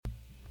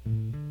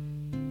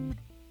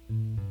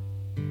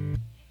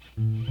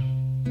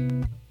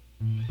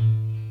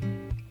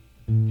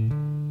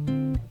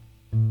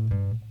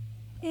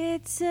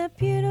It's a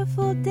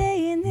beautiful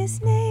day in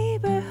this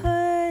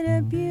neighborhood,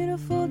 a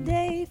beautiful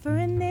day for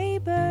a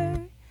neighbor.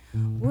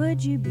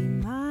 Would you be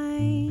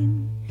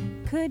mine?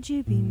 Could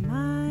you be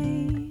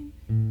mine?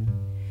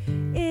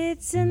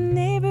 It's a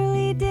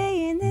neighborly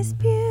day in this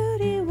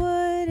beauty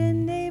wood, a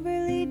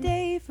neighborly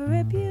day for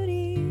a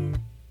beauty.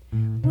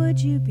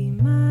 Would you be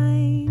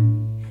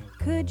mine?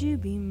 Could you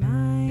be mine?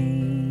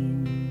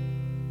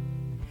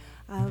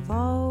 I've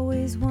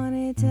always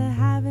wanted to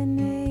have a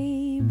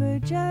neighbor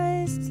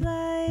just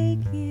like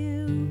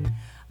you.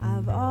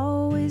 I've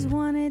always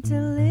wanted to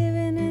live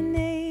in a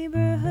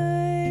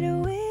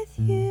neighborhood with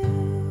you.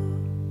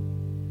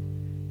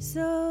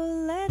 So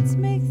let's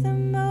make the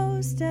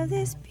most of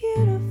this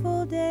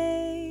beautiful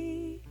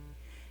day.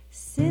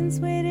 Since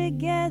we're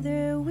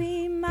together,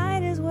 we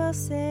might as well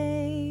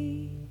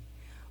say,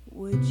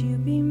 would you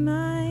be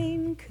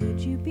mine? Could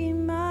you be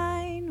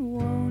mine?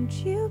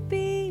 Won't you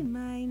be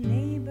my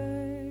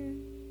neighbor?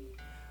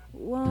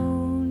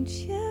 Won't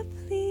you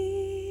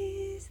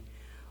please?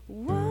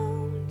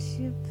 Won't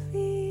you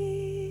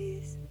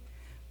please?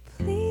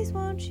 Please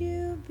won't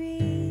you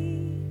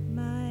be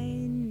my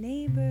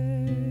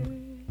neighbor?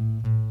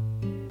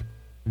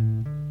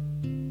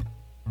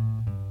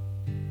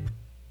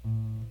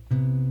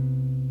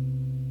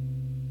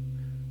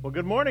 Well,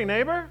 good morning,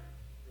 neighbor.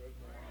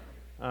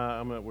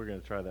 We're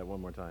going to try that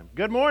one more time.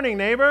 Good morning,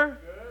 neighbor.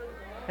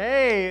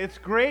 Hey, it's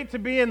great to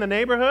be in the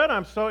neighborhood.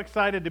 I'm so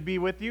excited to be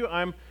with you.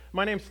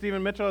 My name's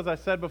Stephen Mitchell. As I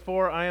said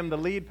before, I am the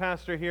lead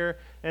pastor here,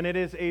 and it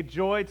is a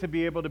joy to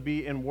be able to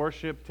be in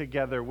worship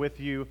together with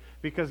you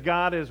because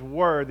God is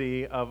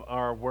worthy of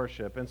our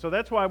worship. And so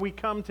that's why we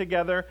come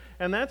together,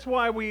 and that's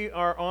why we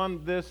are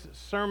on this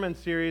sermon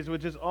series,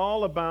 which is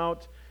all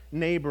about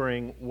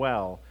neighboring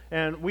well.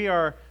 And we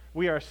are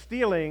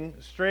stealing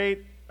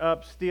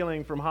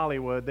from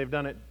Hollywood. They've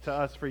done it to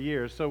us for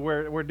years. So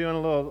we're doing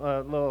a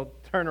little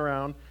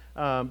turnaround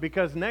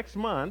because next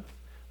month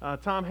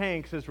Tom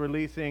Hanks is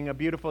releasing A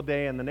Beautiful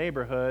Day in the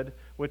Neighborhood,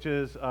 which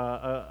is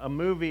a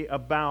movie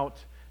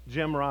about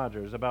Jim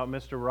Rogers, about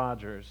Mr.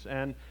 Rogers.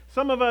 And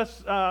some of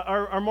us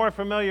are more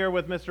familiar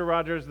with Mr.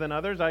 Rogers than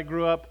others. I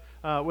grew up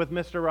with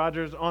Mr.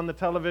 Rogers on the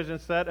television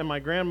set, and my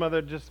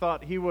grandmother just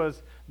thought he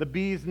was the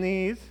bee's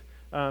knees,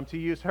 to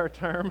use her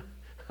term.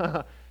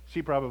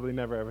 She probably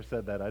never ever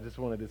said that. I just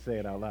wanted to say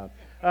it out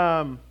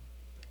loud.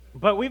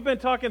 But we've been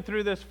talking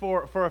through this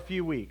for a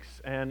few weeks.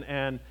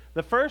 And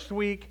the first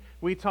week,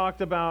 we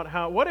talked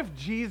about what if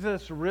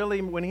Jesus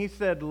really, when he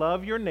said,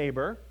 love your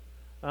neighbor,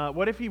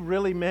 what if he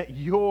really meant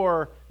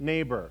your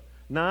neighbor?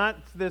 Not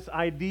this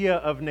idea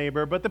of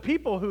neighbor, but the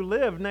people who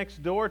live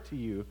next door to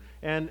you.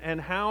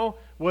 And how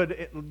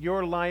would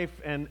your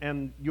life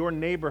and your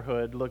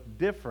neighborhood look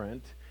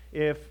different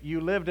if you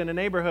lived in a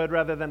neighborhood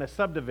rather than a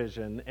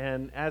subdivision,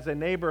 and as a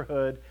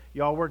neighborhood,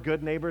 y'all were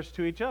good neighbors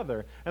to each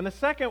other. And the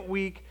second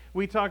week,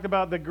 we talked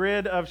about the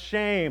grid of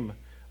shame,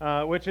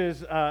 which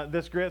is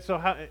this grid. So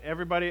how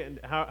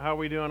are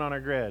we doing on our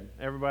grid?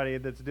 Everybody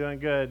that's doing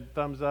good,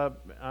 thumbs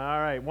up. All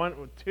right,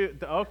 1, 2,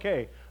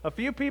 okay. A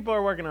few people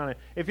are working on it.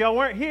 If y'all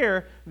weren't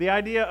here, the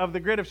idea of the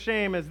grid of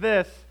shame is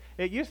this.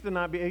 It used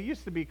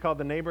to be called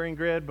the neighboring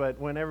grid, but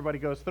when everybody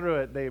goes through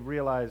it, they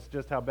realize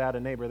just how bad a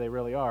neighbor they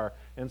really are.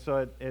 And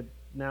so it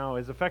now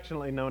is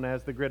affectionately known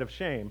as the grid of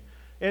shame.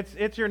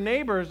 It's your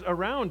neighbors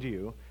around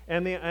you,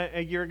 and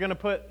you're going to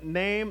put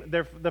name.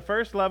 The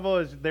first level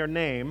is their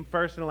name,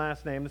 first and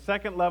last name. The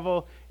second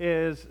level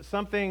is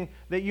something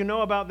that you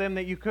know about them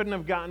that you couldn't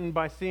have gotten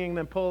by seeing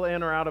them pull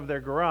in or out of their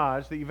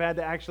garage, that you've had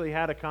to actually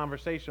had a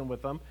conversation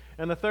with them.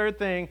 And the third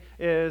thing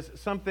is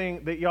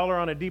something that y'all are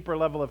on a deeper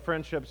level of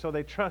friendship, so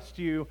they trust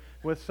you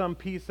with some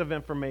piece of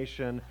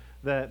information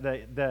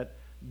that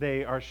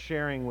they are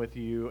sharing with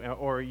you,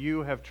 or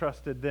you have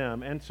trusted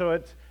them. And so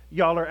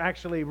y'all are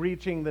actually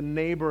reaching the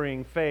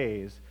neighboring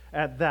phase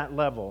at that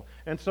level.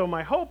 And so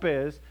my hope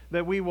is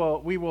that we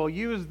will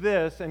use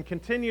this and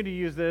continue to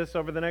use this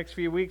over the next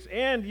few weeks,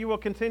 and you will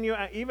continue,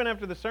 even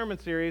after the sermon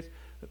series,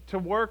 to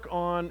work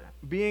on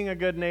being a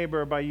good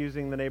neighbor by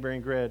using the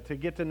neighboring grid, to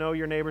get to know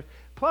your neighbors.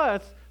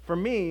 Plus, for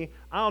me,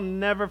 I'll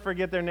never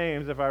forget their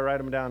names if I write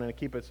them down and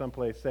keep it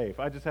someplace safe.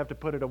 I just have to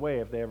put it away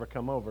if they ever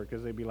come over,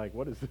 because they'd be like,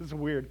 what is this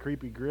weird,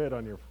 creepy grid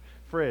on your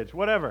fridge?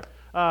 Whatever.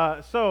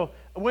 So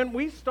when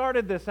we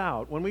started this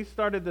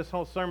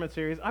whole sermon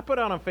series, I put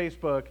out on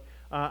Facebook,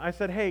 I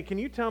said, hey, can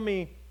you tell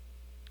me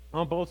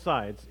on both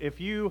sides,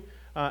 if you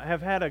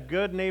have had a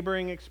good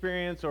neighboring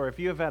experience or if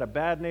you have had a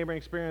bad neighboring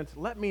experience,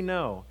 let me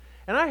know.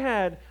 And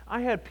I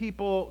had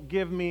people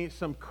give me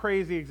some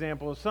crazy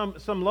examples.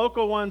 Some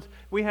local ones.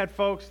 We had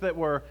folks that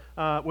were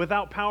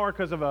without power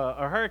because of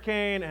a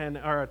hurricane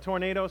or a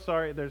tornado.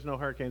 Sorry, there's no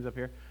hurricanes up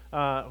here.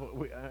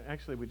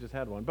 We just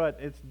had one, but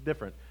it's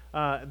different.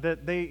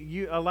 That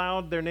they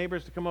allowed their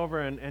neighbors to come over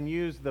and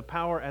use the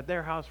power at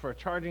their house for a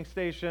charging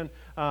station.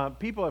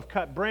 People have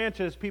cut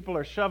branches. People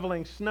are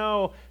shoveling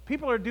snow.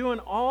 People are doing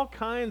all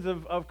kinds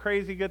of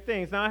crazy good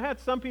things. Now, I had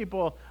some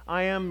people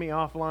IM me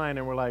offline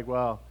and were like,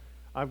 well,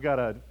 I've got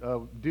a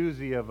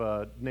doozy of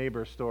a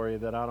neighbor story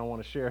that I don't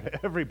want to share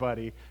to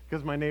everybody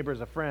because my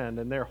neighbor's a friend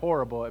and they're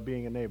horrible at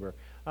being a neighbor.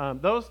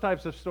 Those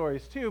types of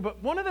stories too.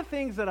 But one of the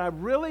things that I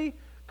really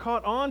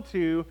caught on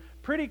to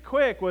pretty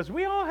quick was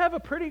we all have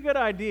a pretty good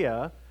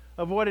idea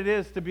of what it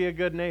is to be a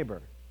good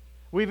neighbor.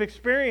 We've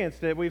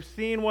experienced it. We've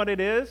seen what it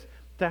is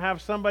to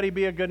have somebody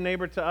be a good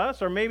neighbor to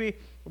us, or maybe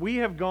we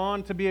have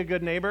gone to be a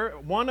good neighbor.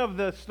 One of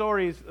the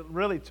stories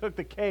really took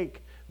the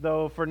cake,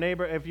 though, for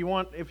neighbor. If you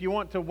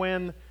want to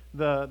win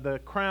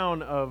the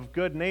crown of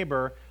good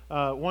neighbor,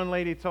 one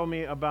lady told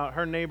me about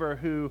her neighbor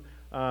who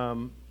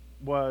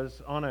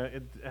was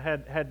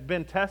had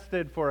been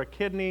tested for a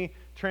kidney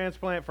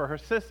transplant for her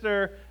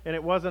sister, and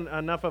it wasn't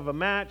enough of a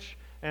match,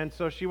 and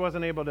so she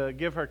wasn't able to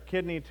give her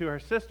kidney to her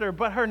sister.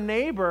 But her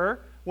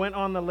neighbor went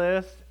on the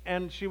list,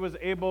 and she was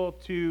able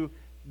to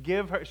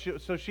give her.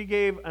 So she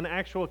gave an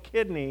actual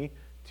kidney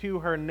to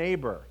her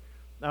neighbor.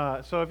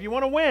 So if you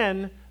want to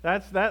win,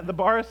 the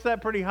bar is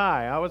set pretty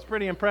high. I was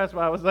pretty impressed,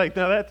 but I was like,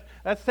 no,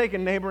 that's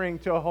taking neighboring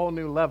to a whole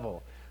new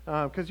level,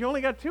 because you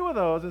only got 2 of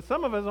those, and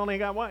some of us only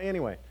got 1.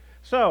 Anyway,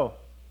 so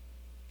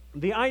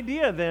the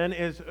idea then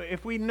is,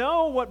 if we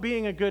know what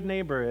being a good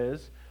neighbor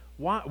is,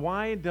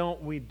 why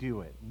don't we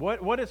do it?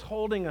 What is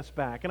holding us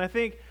back? And I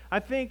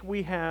think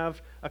we have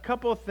a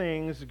couple of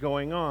things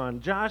going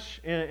on.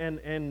 Josh,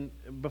 and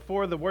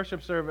before the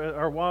worship service,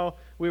 or while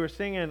we were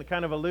singing,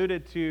 kind of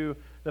alluded to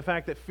the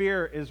fact that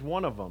fear is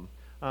one of them.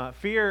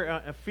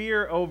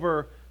 Fear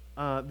over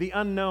the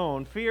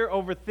unknown, fear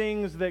over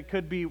things that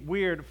could be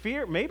weird.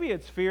 Maybe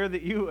it's fear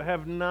that you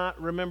have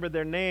not remembered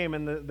their name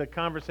and the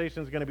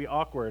conversation is going to be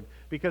awkward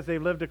because they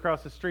lived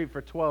across the street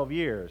for 12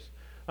 years.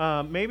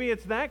 Maybe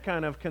it's that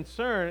kind of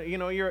concern.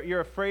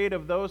 You're afraid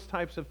of those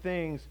types of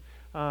things.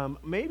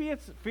 Maybe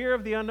it's fear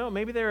of the unknown.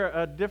 Maybe they're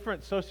a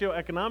different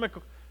socioeconomic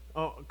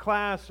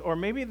class, or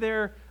maybe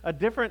they're a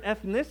different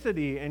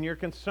ethnicity and you're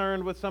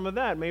concerned with some of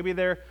that. Maybe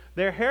their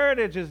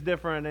heritage is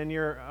different and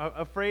you're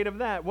afraid of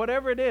that.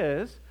 Whatever it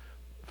is,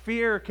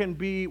 fear can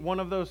be one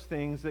of those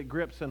things that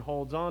grips and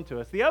holds on to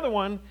us. The other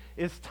one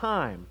is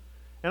time.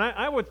 And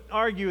I would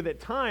argue that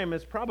time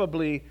is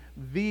probably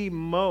the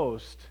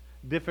most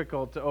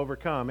difficult to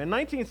overcome. In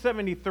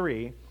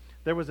 1973,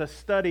 there was a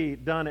study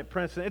done at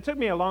Princeton. It took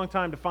me a long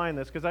time to find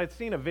this because I'd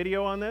seen a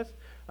video on this,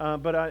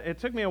 but it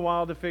took me a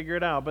while to figure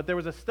it out. But there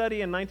was a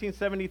study in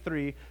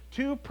 1973.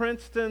 2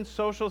 Princeton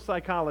social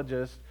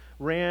psychologists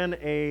ran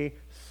a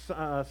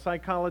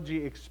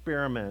psychology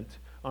experiment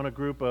on a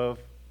group of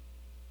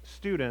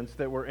students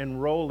that were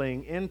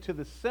enrolling into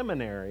the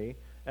seminary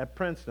at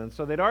Princeton.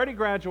 So they'd already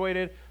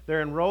graduated.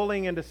 They're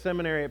enrolling into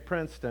seminary at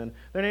Princeton.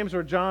 Their names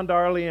were John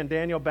Darley and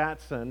Daniel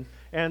Batson.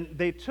 And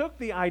they took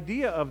the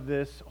idea of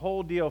this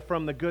whole deal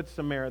from the Good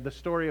Samaritan, the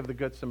story of the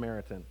Good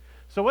Samaritan.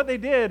 So what they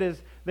did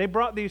is they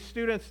brought these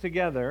students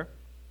together,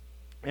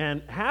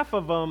 and half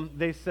of them,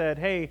 they said,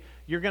 hey,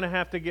 you're going to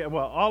have to give,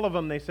 well, all of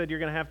them, they said, you're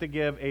going to have to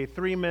give a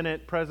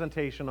 3-minute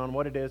presentation on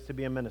what it is to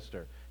be a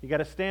minister. You got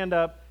to stand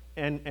up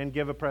and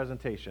give a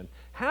presentation.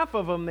 Half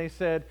of them, they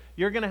said,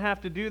 you're going to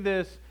have to do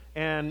this,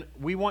 and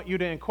we want you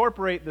to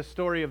incorporate the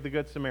story of the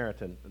Good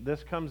Samaritan.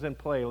 This comes in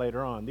play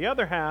later on. The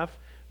other half,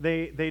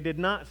 they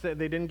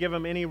didn't give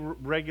them any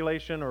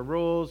regulation or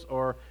rules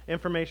or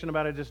information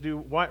about it. Just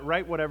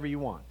write whatever you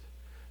want.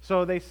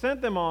 So they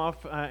sent them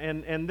off,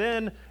 and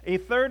then a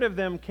third of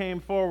them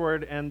came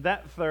forward, and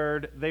that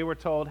third, they were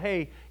told,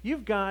 hey,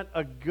 you've got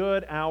a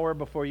good hour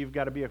before you've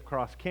got to be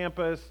across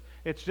campus.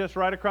 It's just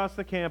right across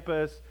the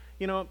campus.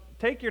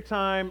 Take your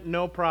time,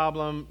 no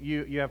problem.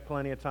 You have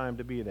plenty of time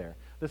to be there.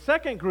 The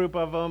second group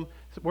of them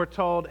were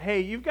told,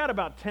 hey, you've got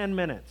about 10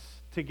 minutes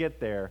to get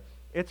there.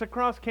 It's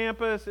across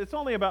campus. It's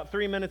only about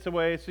 3 minutes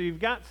away, so you've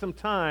got some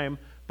time,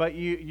 but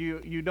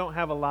you don't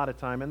have a lot of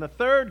time. And the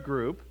third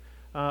group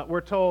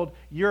were told,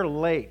 you're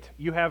late.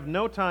 You have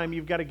no time.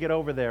 You've got to get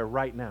over there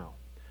right now.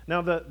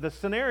 Now, the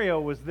scenario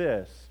was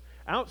this.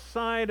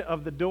 Outside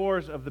of the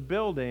doors of the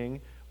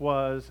building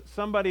was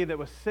somebody that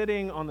was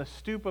sitting on the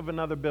stoop of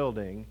another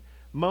building,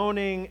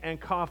 moaning and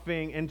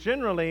coughing, and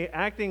generally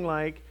acting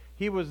like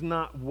he was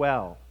not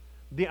well.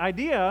 The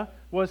idea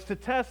was to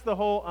test the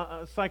whole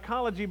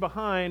psychology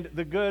behind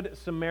the Good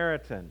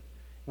Samaritan.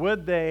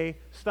 Would they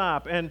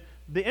stop? And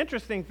the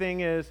interesting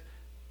thing is,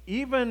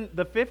 even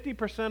the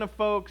 50% of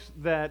folks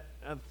that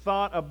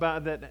thought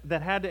about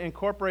that had to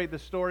incorporate the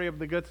story of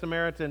the Good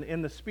Samaritan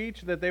in the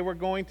speech that they were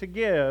going to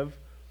give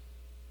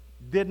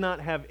did not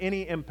have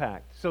any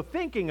impact. So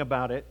thinking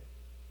about it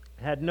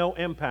had no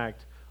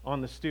impact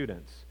on the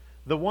students.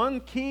 The one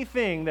key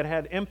thing that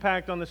had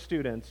impact on the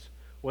students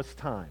was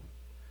time.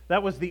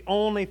 That was the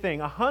only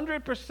thing.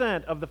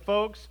 100% of the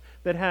folks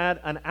that had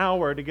an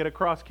hour to get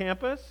across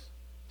campus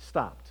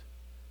stopped.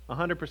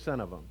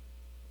 100% of them.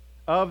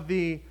 Of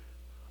the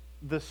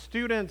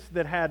students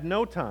that had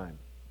no time,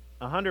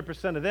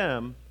 100% of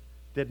them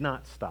did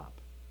not stop.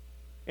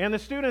 And the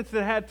students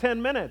that had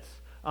 10 minutes,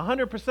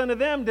 100% of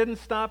them didn't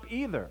stop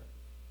either,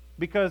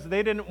 because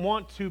they didn't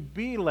want to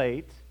be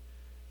late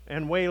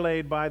and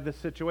waylaid by the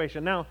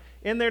situation. Now,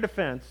 in their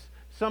defense,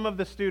 some of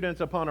the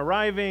students, upon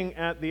arriving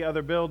at the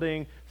other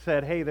building,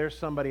 said, hey, there's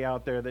somebody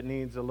out there that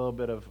needs a little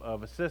bit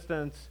of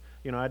assistance.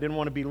 You know, I didn't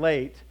want to be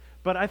late.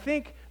 But I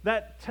think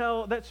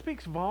that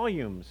speaks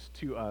volumes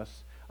to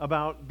us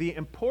about the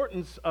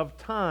importance of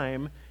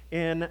time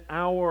in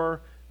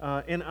our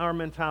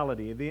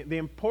mentality, the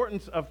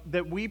importance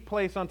that we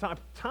place on time.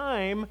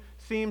 Time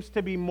seems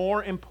to be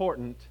more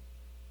important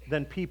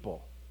than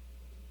people.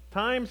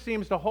 Time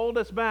seems to hold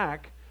us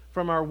back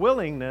from our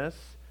willingness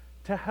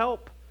to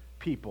help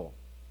people.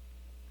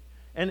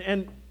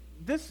 And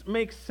this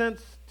makes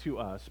sense to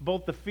us,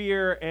 both the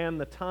fear and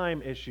the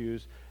time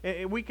issues.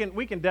 We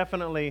can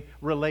definitely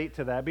relate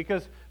to that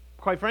because,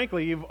 quite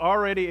frankly, you've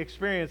already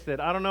experienced it.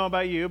 I don't know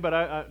about you,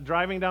 but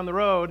driving down the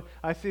road,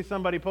 I see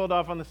somebody pulled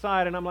off on the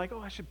side, and I'm like, oh,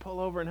 I should pull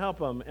over and help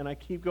them. And I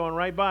keep going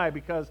right by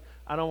because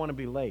I don't want to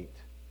be late.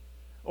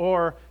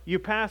 Or you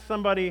pass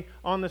somebody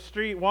on the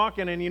street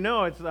walking, and you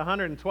know it's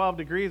 112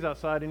 degrees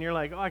outside, and you're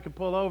like, oh, I could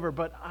pull over,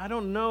 but I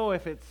don't know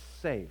if it's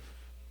safe.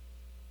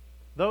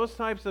 Those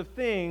types of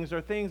things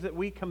are things that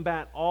we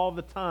combat all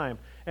the time.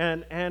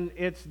 And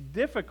it's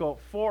difficult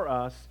for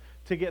us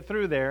to get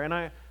through there. And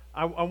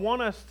I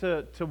want us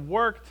to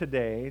work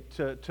today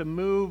to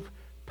move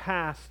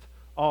past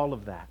all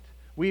of that.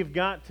 We've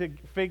got to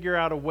figure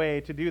out a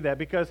way to do that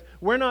because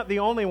we're not the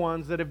only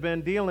ones that have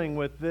been dealing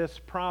with this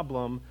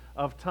problem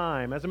of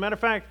time. As a matter of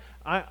fact,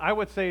 I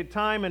would say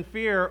time and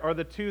fear are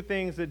the two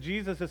things that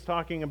Jesus is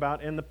talking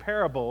about in the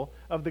parable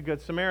of the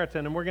Good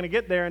Samaritan. And we're going to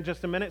get there in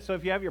just a minute. So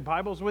if you have your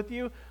Bibles with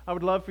you, I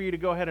would love for you to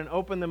go ahead and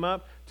open them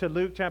up to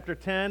Luke chapter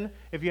 10.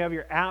 If you have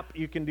your app,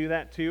 you can do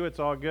that too. It's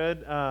all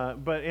good.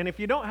 And if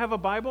you don't have a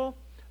Bible,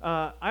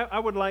 I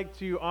would like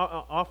to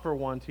offer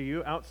one to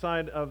you.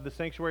 Outside of the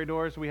sanctuary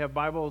doors, we have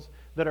Bibles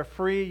that are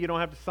free. You don't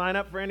have to sign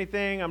up for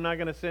anything. I'm not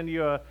going to send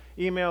you an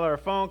email or a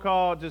phone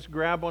call. Just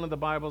grab one of the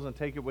Bibles and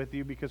take it with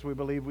you because we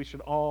believe we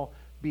should all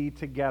be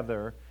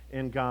together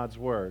in God's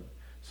Word.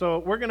 So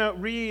we're going to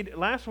read.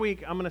 Last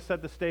week, I'm going to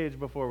set the stage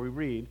before we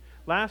read.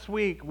 Last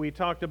week, we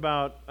talked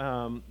about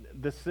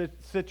the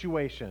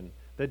situation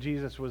that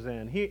Jesus was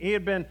in. He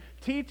had been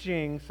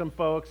teaching some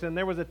folks, and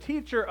there was a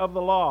teacher of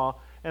the law.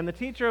 And the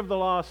teacher of the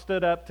law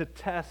stood up to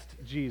test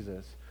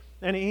Jesus.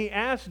 And he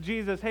asked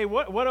Jesus, hey,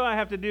 what do I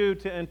have to do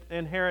to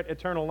inherit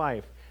eternal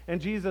life? And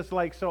Jesus,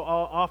 like so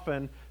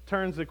often,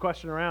 turns the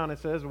question around and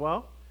says,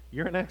 well,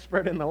 you're an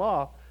expert in the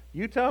law.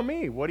 You tell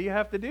me, what do you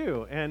have to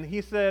do? And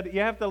he said,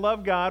 you have to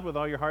love God with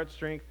all your heart,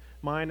 strength,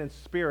 mind, and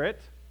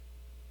spirit.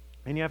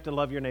 And you have to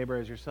love your neighbor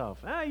as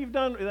yourself. You've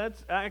done,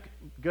 that's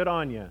good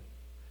on you.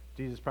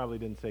 Jesus probably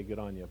didn't say good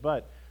on you,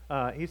 but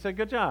he said,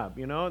 good job.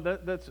 You know,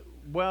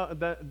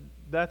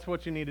 that's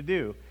what you need to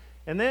do.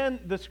 And then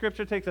the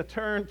scripture takes a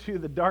turn to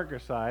the darker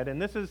side,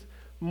 and this is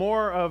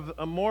more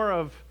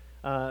of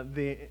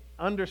the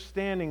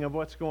understanding of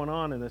what's going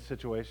on in this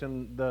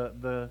situation.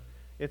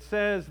 It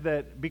says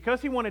that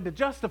because he wanted to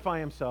justify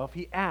himself,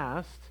 he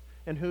asked,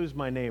 and who's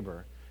my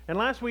neighbor? And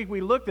last week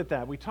we looked at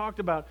that. We talked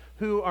about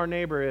who our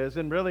neighbor is,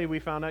 and really we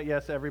found out,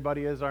 yes,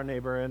 everybody is our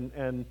neighbor,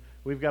 and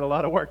we've got a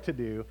lot of work to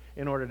do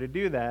in order to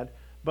do that.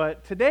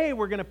 But today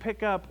we're going to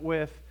pick up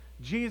with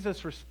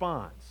Jesus'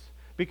 response.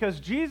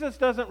 Because Jesus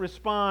doesn't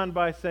respond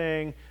by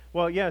saying,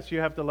 well, yes, you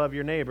have to love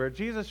your neighbor.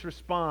 Jesus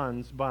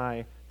responds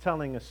by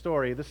telling a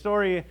story. The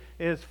story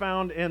is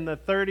found in the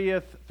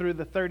 30th through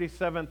the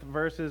 37th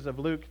verses of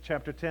Luke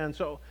chapter 10.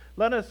 So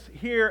let us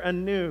hear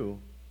anew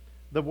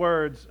the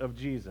words of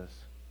Jesus.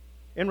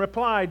 In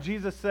reply,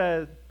 Jesus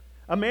said,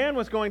 a man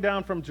was going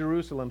down from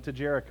Jerusalem to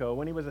Jericho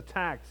when he was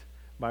attacked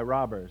by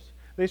robbers.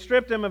 They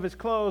stripped him of his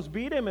clothes,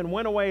 beat him, and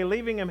went away,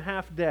 leaving him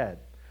half dead.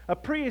 A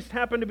priest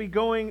happened to be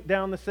going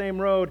down the same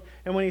road,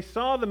 and when he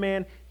saw the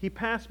man, he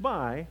passed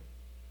by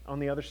on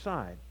the other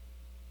side.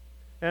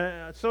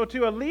 So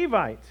to a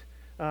Levite,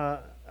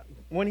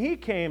 when he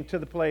came to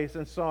the place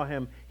and saw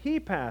him, he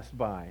passed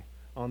by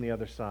on the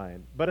other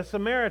side. But a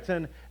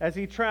Samaritan, as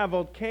he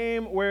traveled,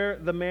 came where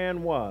the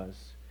man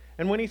was.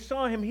 And when he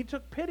saw him, he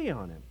took pity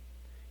on him.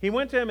 He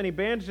went to him and he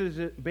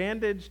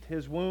bandaged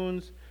his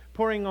wounds,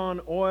 pouring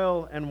on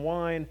oil and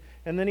wine,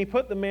 and then he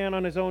put the man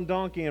on his own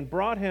donkey and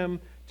brought him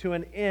to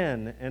an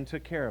inn and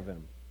took care of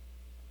him.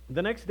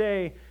 The next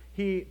day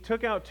he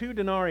took out 2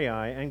 denarii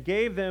and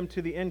gave them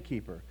to the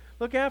innkeeper.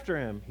 Look after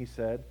him, he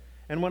said,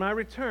 and when I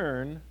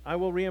return, I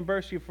will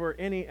reimburse you for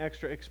any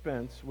extra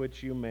expense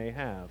which you may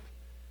have.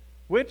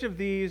 Which of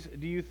these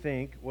do you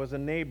think was a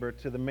neighbor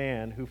to the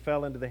man who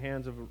fell into the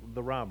hands of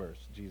the robbers?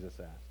 Jesus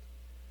asked.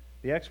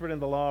 The expert in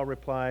the law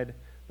replied,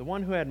 the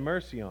one who had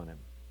mercy on him.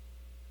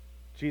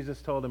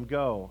 Jesus told him,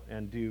 go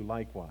and do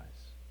likewise.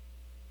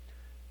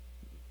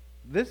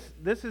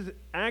 This is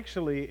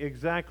actually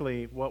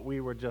exactly what we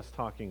were just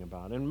talking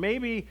about. And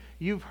maybe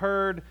you've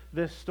heard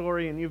this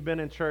story and you've been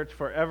in church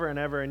forever and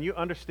ever and you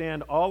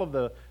understand all of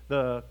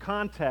the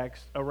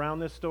context around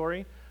this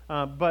story.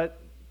 But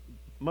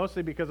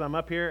mostly because I'm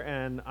up here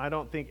and I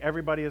don't think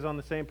everybody is on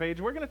the same page,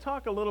 we're going to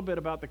talk a little bit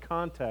about the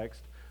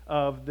context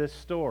of this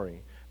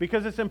story.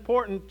 Because it's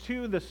important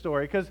to the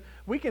story. Because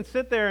we can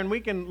sit there and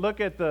we can look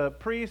at the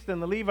priest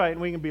and the Levite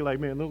and we can be like,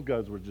 man, those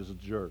guys were just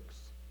jerks.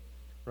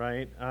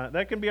 right?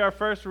 That can be our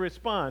first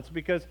response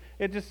because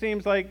it just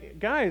seems like,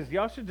 guys,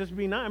 y'all should just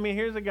be nice. I mean,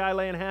 here's a guy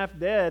laying half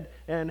dead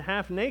and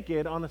half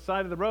naked on the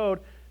side of the road.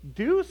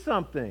 Do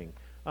something.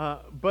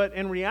 But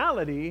in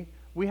reality,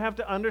 we have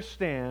to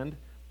understand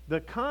the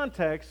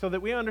context so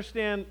that we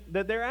understand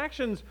that their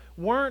actions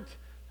weren't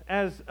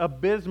as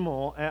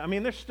abysmal. I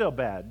mean, they're still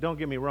bad, don't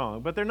get me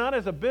wrong, but they're not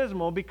as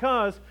abysmal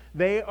because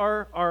they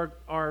are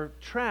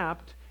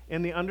trapped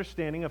in the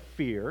understanding of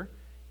fear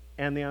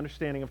and the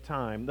understanding of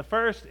time. The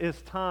first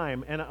is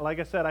time, and like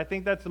I said, I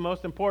think that's the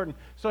most important.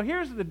 So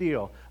here's the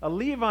deal. A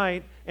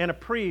Levite and a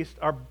priest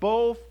are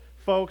both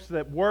folks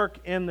that work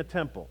in the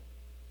temple.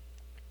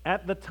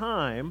 At the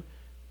time,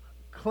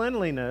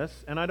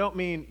 cleanliness, and I don't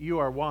mean you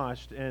are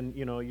washed and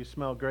you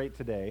smell great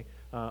today.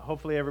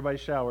 Hopefully everybody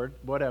showered,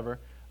 whatever.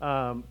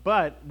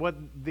 But what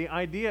the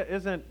idea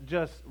isn't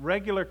just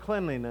regular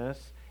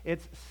cleanliness,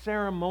 it's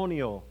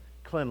ceremonial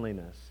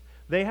cleanliness.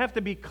 They have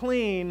to be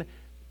clean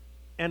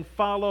and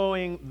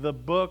following the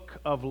book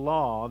of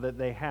law that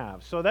they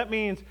have. So that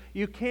means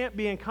you can't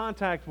be in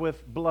contact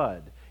with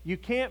blood. You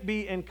can't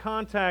be in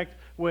contact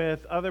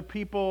with other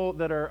people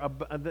that are,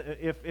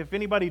 if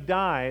anybody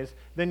dies,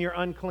 then you're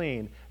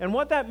unclean. And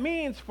what that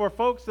means for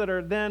folks that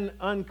are then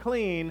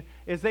unclean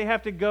is they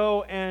have to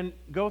go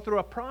through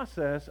a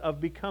process of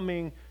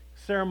becoming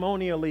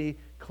ceremonially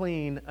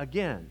clean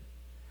again.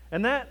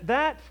 And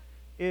that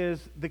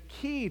is the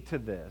key to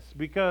this,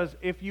 because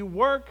if you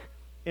work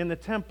in the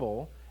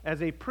temple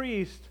as a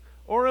priest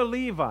or a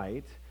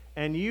Levite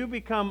and you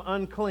become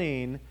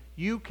unclean,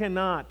 you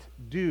cannot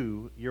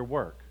do your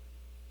work.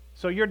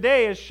 So your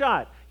day is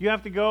shot. You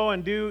have to go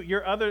and do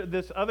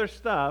this other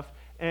stuff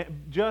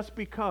just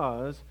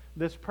because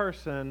this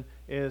person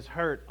is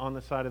hurt on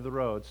the side of the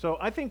road. So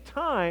I think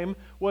time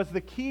was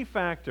the key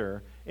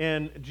factor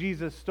in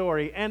Jesus'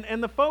 story.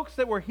 And the folks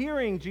that were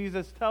hearing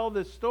Jesus tell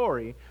this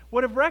story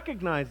would have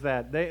recognized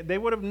that. They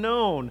would have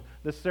known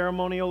the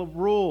ceremonial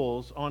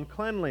rules on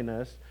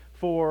cleanliness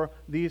for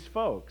these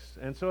folks.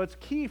 And so it's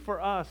key for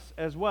us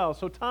as well.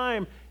 So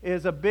time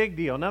is a big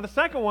deal. Now the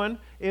second one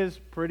is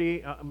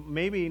pretty,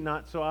 maybe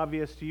not so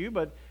obvious to you,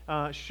 but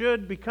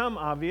should become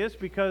obvious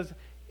because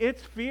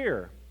it's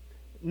fear.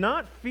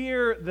 Not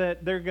fear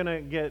that they're going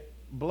to get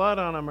blood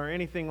on them or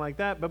anything like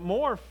that, but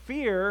more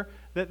fear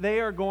that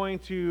they are going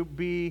to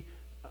be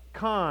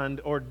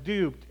conned or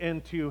duped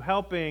into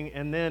helping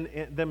and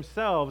then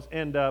themselves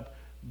end up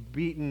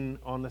beaten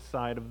on the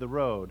side of the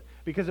road.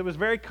 Because it was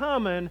very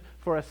common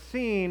for a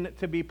scene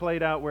to be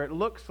played out where it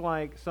looks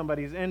like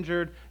somebody's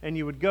injured and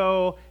you would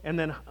go and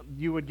then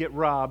you would get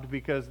robbed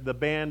because the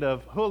band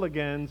of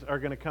hooligans are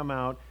going to come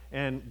out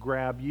and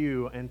grab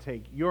you and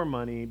take your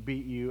money,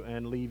 beat you,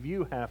 and leave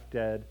you half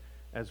dead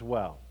as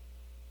well.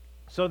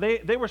 So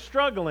they were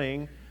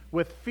struggling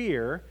with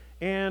fear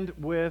and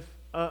with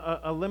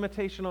a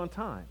limitation on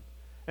time.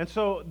 And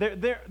so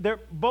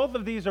both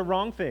of these are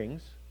wrong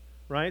things.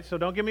 Right? So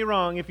don't get me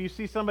wrong. If you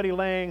see somebody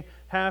laying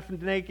half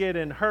naked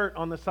and hurt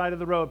on the side of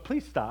the road,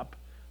 please stop.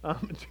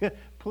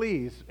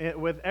 Please,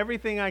 with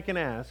everything I can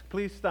ask,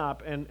 please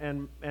stop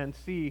and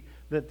see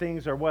that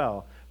things are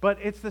well. But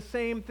it's the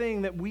same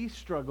thing that we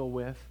struggle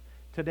with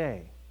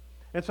today.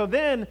 And so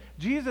then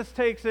Jesus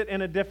takes it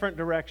in a different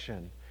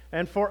direction.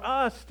 And for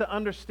us to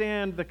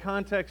understand the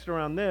context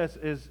around this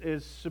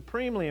is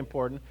supremely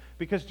important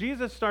because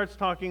Jesus starts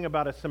talking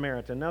about a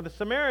Samaritan. Now, the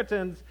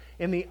Samaritans,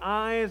 in the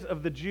eyes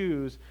of the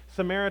Jews,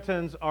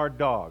 Samaritans are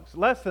dogs,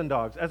 less than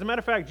dogs. As a matter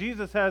of fact,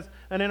 Jesus has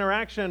an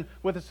interaction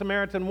with a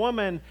Samaritan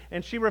woman,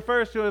 and she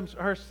refers to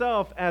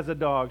herself as a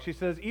dog. She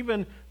says,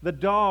 even the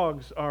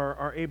dogs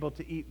are able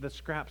to eat the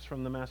scraps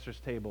from the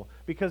master's table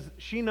because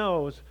she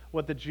knows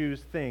what the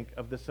Jews think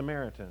of the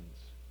Samaritans.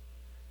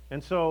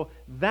 And so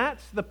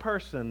that's the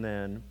person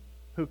then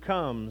who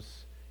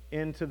comes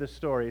into the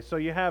story. So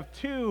you have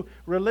two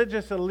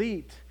religious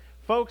elite,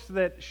 folks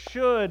that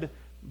should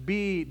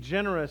be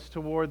generous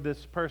toward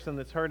this person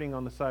that's hurting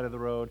on the side of the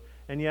road,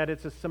 and yet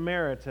it's a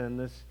Samaritan,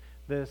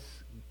 this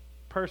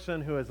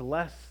person who is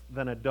less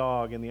than a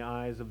dog in the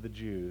eyes of the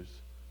Jews,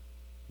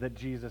 that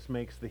Jesus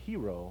makes the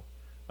hero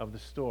of the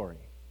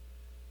story.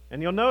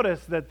 And you'll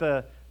notice that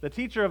the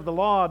teacher of the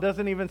law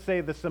doesn't even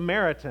say the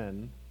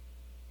Samaritan.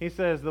 He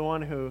says the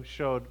one who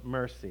showed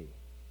mercy.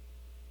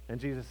 And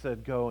Jesus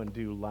said, go and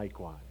do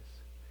likewise.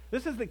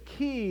 This is the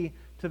key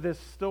to this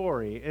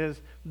story, is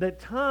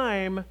that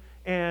time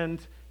and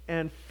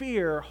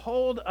fear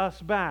hold us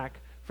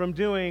back from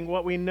doing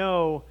what we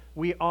know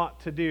we ought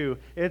to do.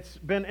 It's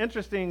been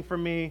interesting for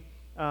me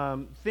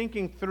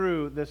thinking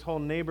through this whole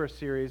neighbor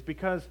series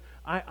because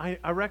I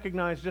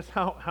recognize just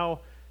how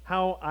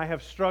I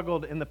have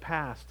struggled in the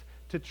past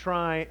to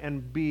try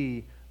and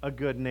be a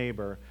good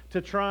neighbor,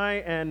 to try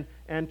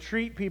and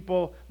treat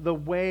people the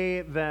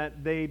way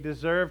that they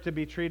deserve to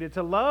be treated,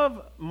 to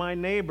love my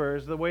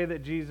neighbors the way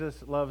that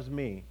Jesus loves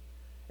me.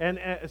 And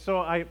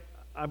so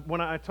when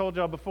I told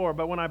y'all before,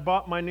 but when I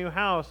bought my new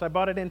house, I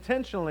bought it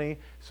intentionally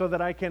so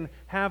that I can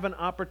have an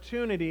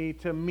opportunity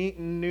to meet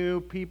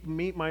new people,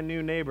 meet my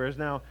new neighbors.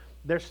 Now,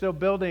 they're still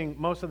building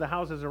most of the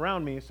houses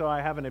around me, so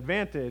I have an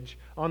advantage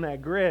on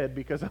that grid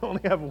because I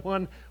only have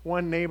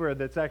one neighbor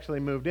that's actually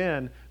moved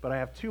in, but I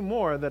have two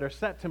more that are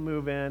set to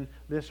move in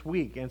this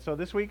week. And so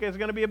this week is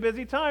going to be a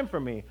busy time for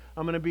me.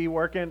 I'm going to be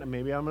working,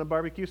 maybe I'm going to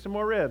barbecue some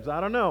more ribs,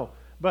 I don't know.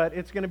 But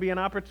it's going to be an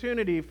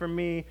opportunity for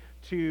me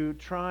to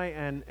try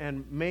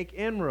and make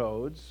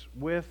inroads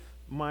with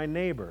my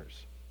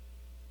neighbors.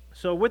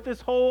 So with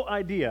this whole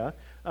idea,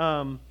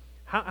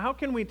 how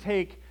can we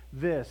take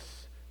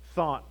this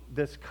thought,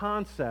 this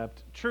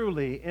concept,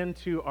 truly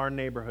into our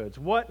neighborhoods?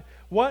 What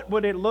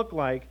would it look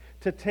like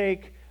to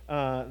take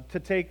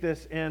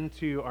this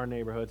into our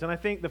neighborhoods? And I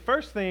think the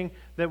first thing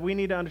that we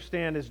need to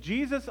understand is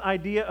Jesus'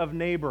 idea of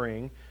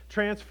neighboring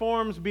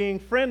transforms being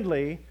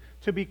friendly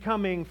to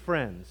becoming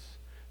friends.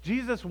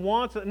 Jesus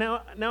wants it.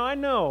 Now I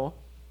know,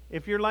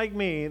 if you're like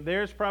me,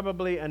 there's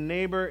probably a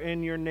neighbor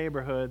in your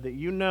neighborhood that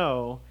you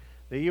know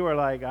that you are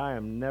like, I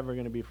am never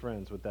going to be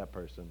friends with that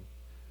person.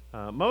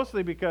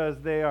 Mostly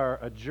because they are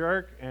a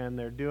jerk and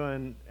they're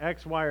doing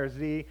X, Y, or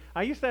Z.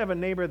 I used to have a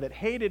neighbor that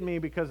hated me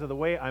because of the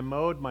way I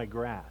mowed my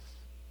grass.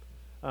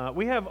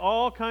 We have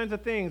all kinds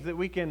of things that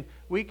we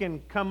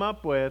can come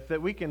up with,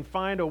 that we can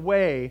find a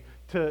way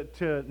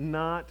to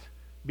not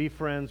be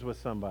friends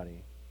with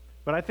somebody.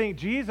 But I think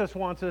Jesus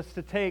wants us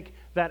to take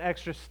that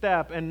extra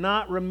step and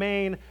not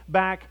remain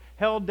back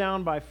held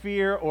down by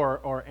fear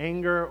or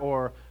anger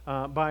or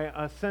by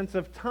a sense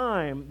of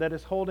time that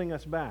is holding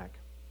us back.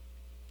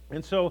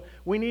 And so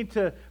we need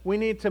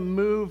to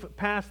move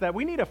past that.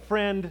 We need a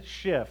friend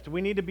shift. We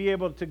need to be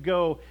able to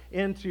go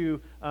into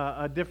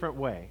a different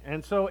way.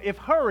 And so if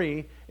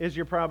hurry is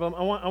your problem,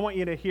 I want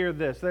you to hear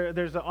this.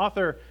 There's an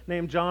author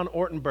named John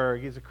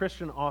Ortenberg. He's a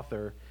Christian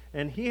author.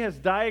 And he has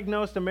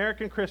diagnosed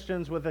American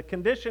Christians with a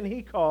condition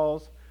he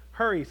calls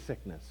hurry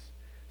sickness,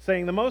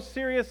 saying the most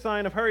serious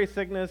sign of hurry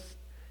sickness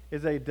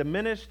is a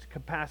diminished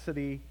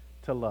capacity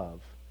to love.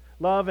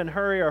 Love and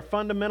hurry are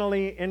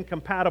fundamentally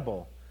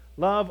incompatible.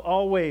 Love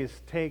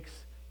always takes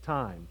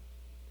time,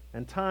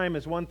 and time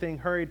is one thing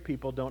hurried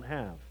people don't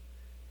have.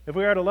 If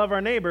we are to love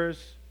our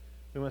neighbors,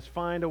 we must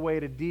find a way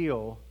to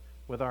deal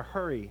with our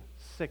hurry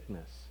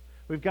sickness.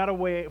 We've got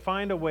to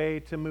find a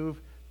way to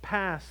move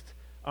past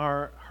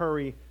our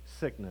hurry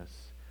sickness.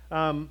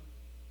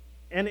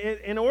 And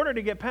in order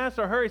to get past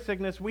our hurry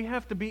sickness, we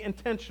have to be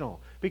intentional,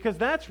 because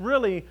that's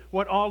really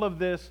what all of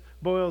this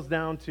boils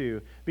down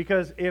to.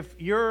 Because if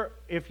your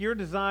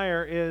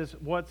desire is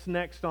what's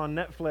next on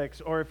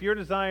Netflix, or if your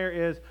desire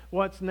is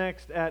what's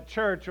next at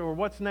church, or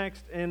what's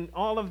next in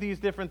all of these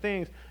different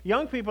things,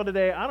 young people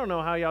today, I don't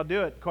know how y'all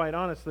do it, quite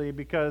honestly,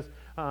 because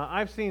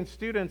I've seen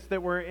students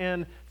that were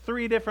in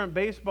 3 different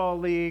baseball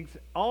leagues,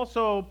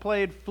 also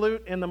played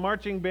flute in the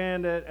marching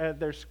band at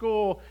their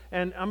school,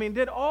 and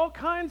did all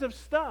kinds of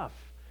stuff.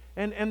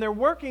 And they're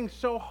working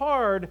so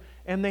hard,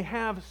 and they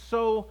have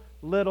so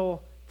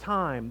little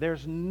time.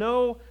 There's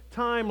no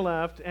time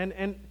left,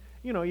 and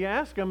you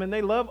ask them, and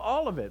they love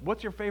all of it.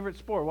 What's your favorite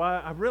sport?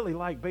 Well, I really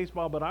like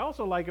baseball, but I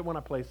also like it when I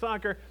play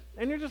soccer.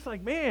 And you're just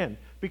like, man,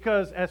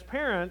 because as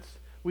parents,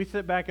 we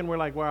sit back and we're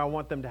like, well, I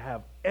want them to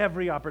have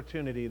every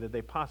opportunity that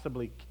they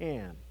possibly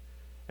can.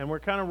 And we're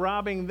kind of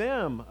robbing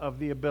them of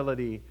the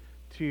ability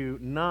to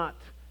not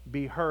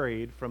be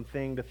hurried from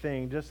thing to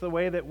thing, just the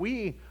way that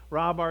we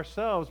rob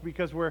ourselves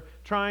because we're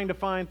trying to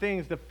find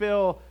things to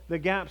fill the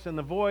gaps and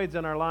the voids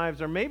in our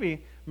lives. Or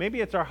maybe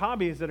it's our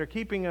hobbies that are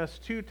keeping us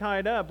too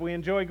tied up. We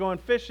enjoy going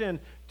fishing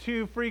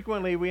too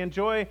frequently. We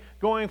enjoy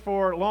going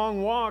for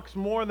long walks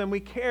more than we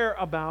care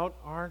about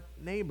our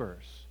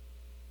neighbors.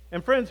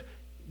 And friends,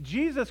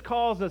 Jesus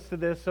calls us to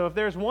this, so if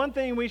there's one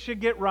thing we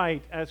should get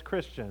right as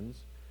Christians,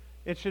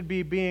 it should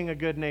be being a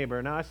good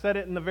neighbor. Now, I said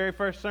it in the very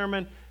first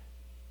sermon.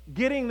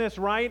 Getting this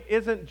right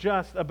isn't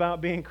just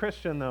about being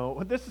Christian,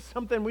 though. This is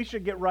something we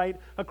should get right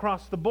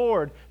across the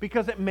board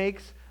because it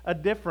makes a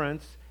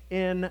difference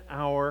in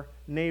our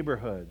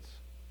neighborhoods.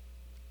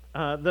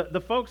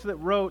 The folks that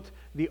wrote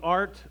The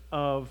Art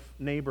of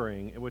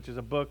Neighboring, which is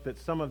a book that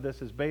some of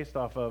this is based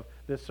off of,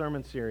 this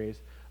sermon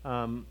series,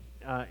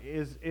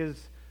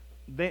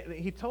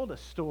 he told a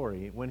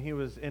story when he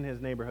was in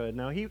his neighborhood.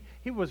 Now, he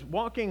was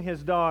walking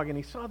his dog, and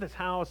he saw this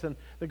house, and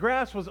the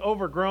grass was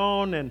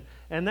overgrown,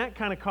 and that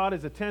kind of caught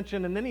his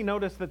attention. And then he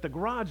noticed that the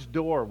garage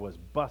door was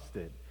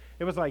busted.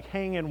 It was like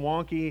hanging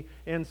wonky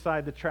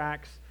inside the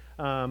tracks,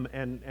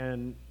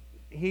 and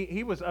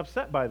he was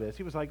upset by this.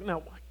 He was like,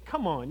 "No,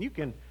 come on, you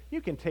can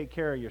take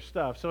care of your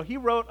stuff." So he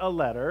wrote a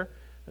letter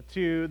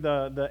to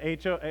the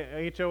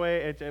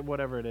HOA,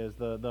 whatever it is,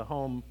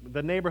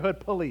 the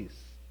neighborhood police.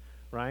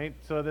 Right?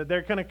 So that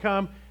they're going to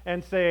come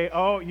and say,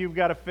 oh, you've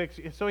got to fix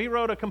it. So he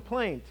wrote a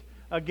complaint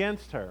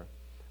against her.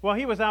 Well,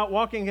 he was out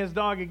walking his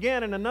dog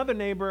again, and another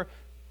neighbor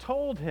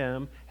told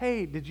him,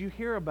 hey, did you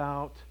hear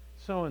about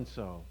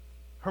so-and-so?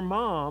 Her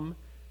mom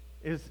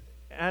is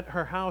at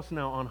her house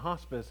now on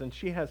hospice, and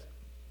she has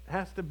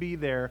to be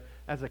there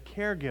as a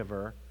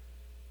caregiver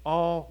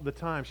all the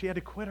time. She had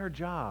to quit her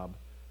job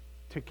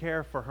to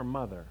care for her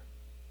mother.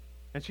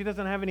 And she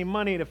doesn't have any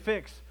money to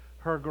fix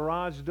her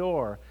garage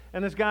door.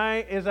 And this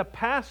guy is a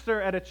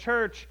pastor at a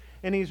church,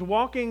 and he's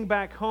walking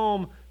back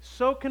home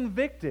so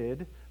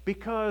convicted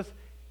because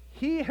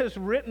he has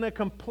written a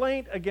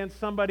complaint against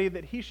somebody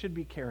that he should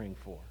be caring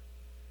for.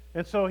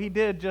 And so he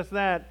did just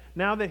that.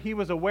 Now that he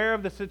was aware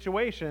of the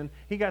situation,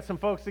 he got some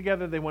folks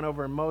together, they went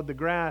over and mowed the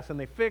grass, and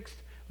they fixed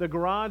the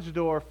garage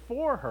door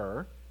for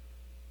her.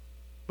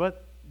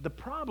 But the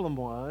problem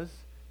was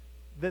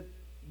that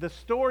the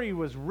story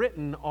was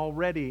written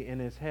already in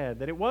his head,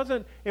 that it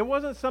wasn't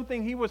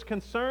something he was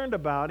concerned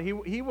about.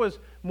 He was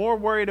more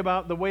worried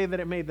about the way that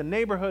it made the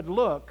neighborhood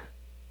look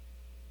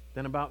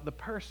than about the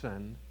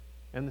person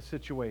and the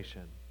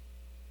situation.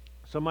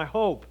 So my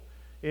hope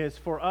is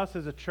for us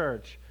as a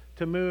church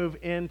to move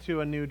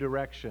into a new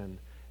direction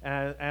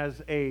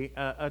as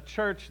a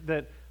church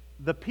that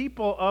the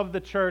people of the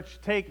church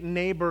take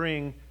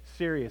neighboring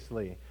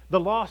seriously. The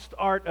lost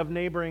art of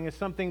neighboring is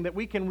something that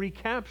we can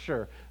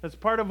recapture. That's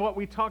part of what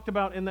we talked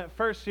about in that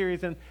first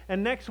series. And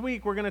next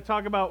week we're going to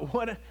talk about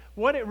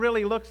what it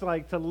really looks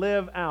like to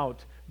live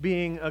out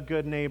being a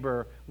good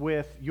neighbor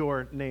with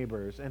your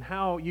neighbors, and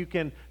how you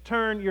can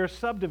turn your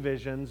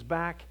subdivisions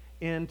back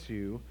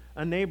into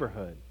a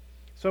neighborhood.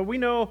 So we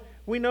know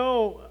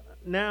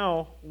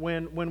now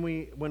when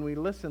we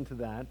listen to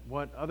that,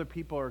 what other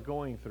people are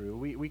going through,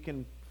 we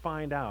can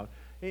find out.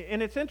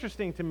 And it's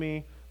interesting to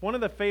me, one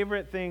of the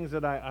favorite things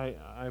that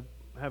I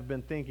have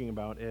been thinking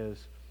about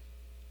is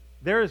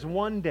there is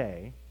one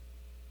day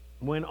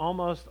when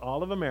almost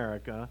all of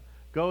America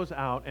goes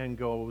out and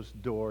goes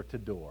door to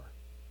door.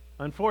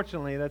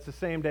 Unfortunately, that's the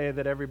same day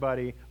that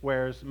everybody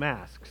wears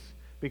masks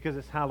because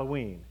it's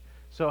Halloween.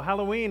 So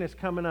Halloween is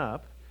coming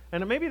up,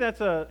 and maybe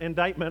that's an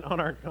indictment on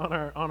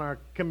our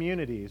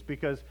communities,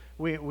 because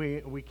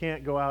we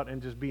can't go out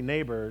and just be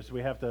neighbors.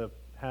 We have to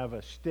have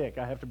a shtick.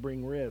 I have to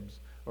bring ribs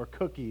or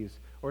cookies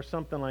or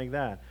something like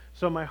that.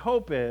 So my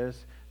hope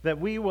is that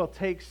we will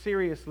take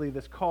seriously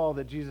this call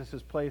that Jesus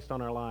has placed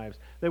on our lives,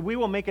 that we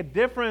will make a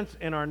difference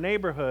in our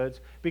neighborhoods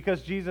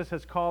because Jesus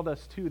has called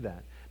us to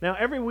that. Now,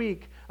 every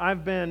week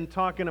I've been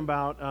talking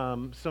about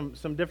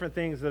some different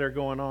things that are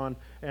going on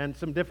and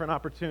some different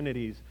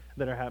opportunities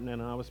that are happening,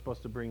 and I was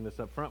supposed to bring this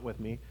up front with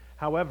me.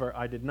 However,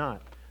 I did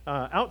not.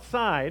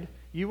 Outside,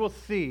 you will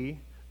see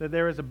that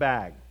there is a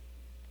bag.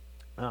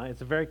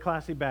 It's a very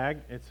classy bag.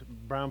 It's a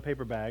brown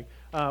paper bag.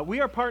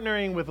 We are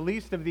partnering with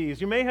Least of These.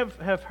 You may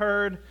have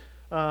heard,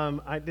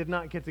 I did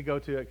not get to go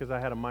to it because I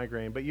had a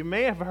migraine, but you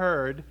may have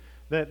heard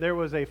that there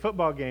was a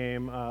football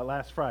game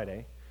last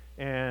Friday,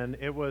 and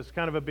it was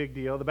kind of a big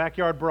deal. The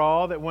backyard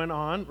brawl that went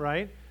on,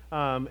 right?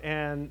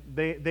 And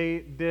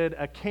they did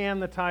a Can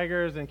the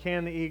Tigers and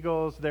Can the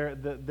Eagles.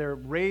 They're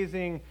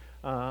raising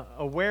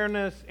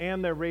awareness,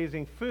 and they're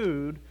raising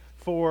food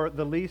for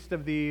the Least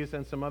of These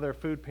and some other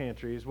food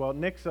pantries. Well,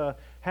 Nixa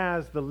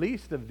has the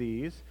Least of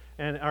These,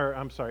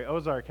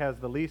 Ozark has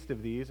the Least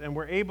of These, and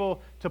we're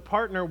able to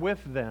partner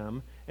with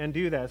them and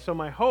do that. So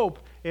my hope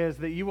is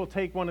that you will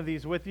take one of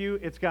these with you.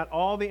 It's got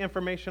all the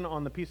information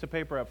on the piece of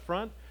paper up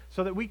front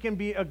so that we can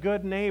be a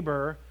good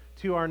neighbor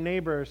to our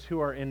neighbors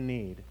who are in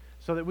need,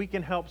 so that we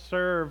can help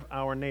serve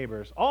our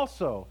neighbors.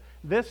 Also,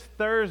 this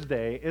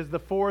Thursday is the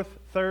fourth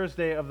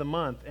Thursday of the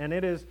month, and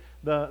it is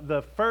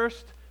the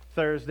first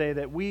Thursday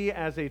that we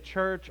as a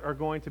church are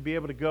going to be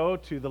able to go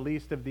to the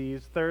Least of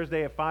These.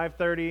 Thursday at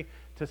 5:30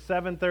 to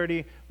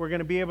 7:30, we're going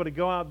to be able to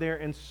go out there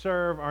and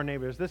serve our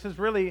neighbors. This is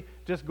really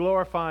just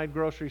glorified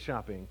grocery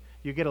shopping.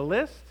 You get a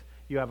list,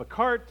 you have a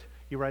cart,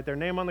 you write their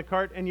name on the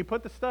cart, and you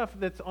put the stuff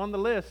that's on the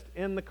list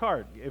in the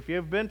cart. If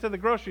you've been to the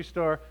grocery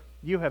store,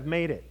 you have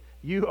made it.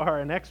 You are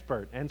an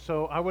expert. And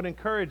so I would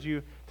encourage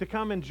you to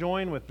come and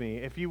join with me.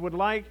 If you would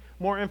like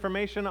more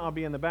information, I'll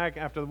be in the back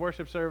after the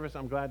worship service.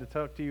 I'm glad to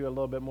talk to you a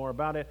little bit more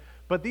about it.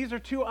 But these are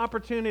two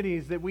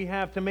opportunities that we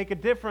have to make a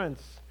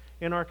difference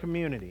in our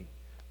community,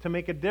 to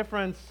make a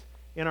difference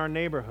in our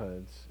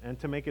neighborhoods, and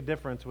to make a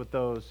difference with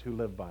those who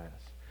live by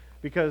us.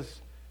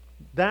 Because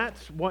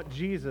that's what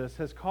Jesus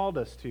has called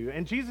us to.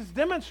 And Jesus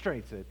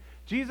demonstrates it.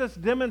 Jesus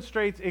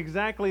demonstrates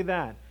exactly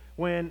that.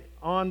 When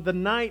on the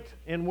night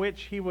in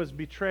which he was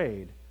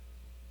betrayed,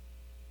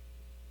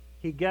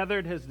 he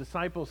gathered his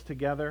disciples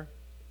together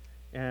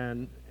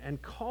and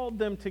called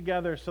them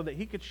together so that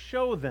he could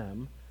show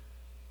them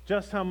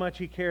just how much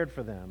he cared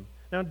for them.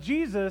 Now,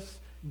 Jesus,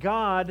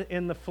 God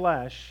in the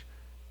flesh,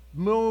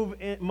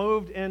 moved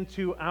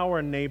into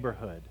our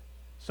neighborhood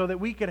so that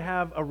we could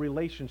have a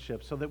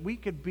relationship, so that we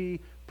could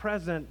be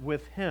present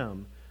with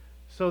him,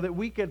 so that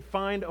we could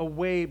find a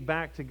way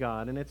back to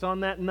God. And it's on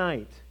that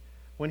night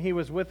when he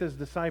was with his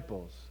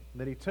disciples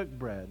that he took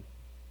bread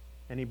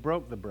and he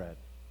broke the bread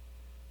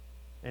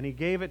and he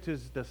gave it to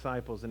his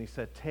disciples and he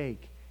said,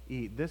 "Take,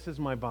 eat. This is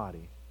my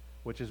body,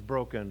 which is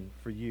broken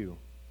for you."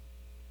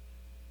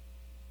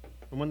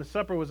 And when the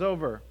supper was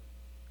over,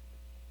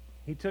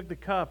 he took the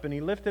cup and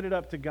he lifted it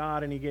up to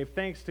God and he gave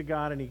thanks to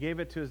God and he gave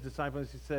it to his disciples. He said,